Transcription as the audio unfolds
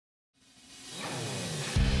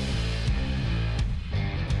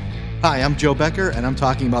Hi, I'm Joe Becker, and I'm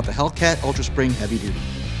talking about the Hellcat UltraSpring Heavy Duty.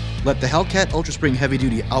 Let the Hellcat UltraSpring Heavy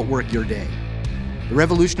Duty outwork your day. The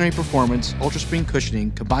revolutionary performance, UltraSpring cushioning,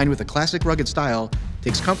 combined with a classic rugged style,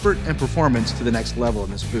 takes comfort and performance to the next level in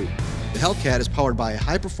this boot. The Hellcat is powered by a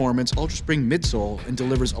high-performance UltraSpring midsole and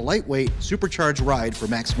delivers a lightweight, supercharged ride for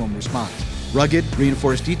maximum response. Rugged,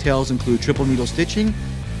 reinforced details include triple needle stitching,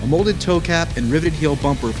 a molded toe cap, and riveted heel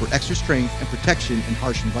bumper for extra strength and protection in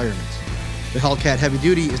harsh environments. The Hellcat Heavy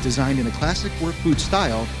Duty is designed in a classic work boot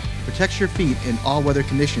style, protects your feet in all weather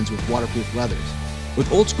conditions with waterproof leathers.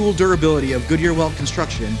 With old school durability of Goodyear welt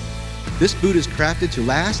construction, this boot is crafted to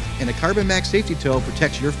last, and a Carbon Max safety toe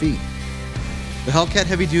protects your feet. The Hellcat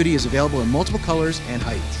Heavy Duty is available in multiple colors and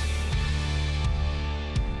heights.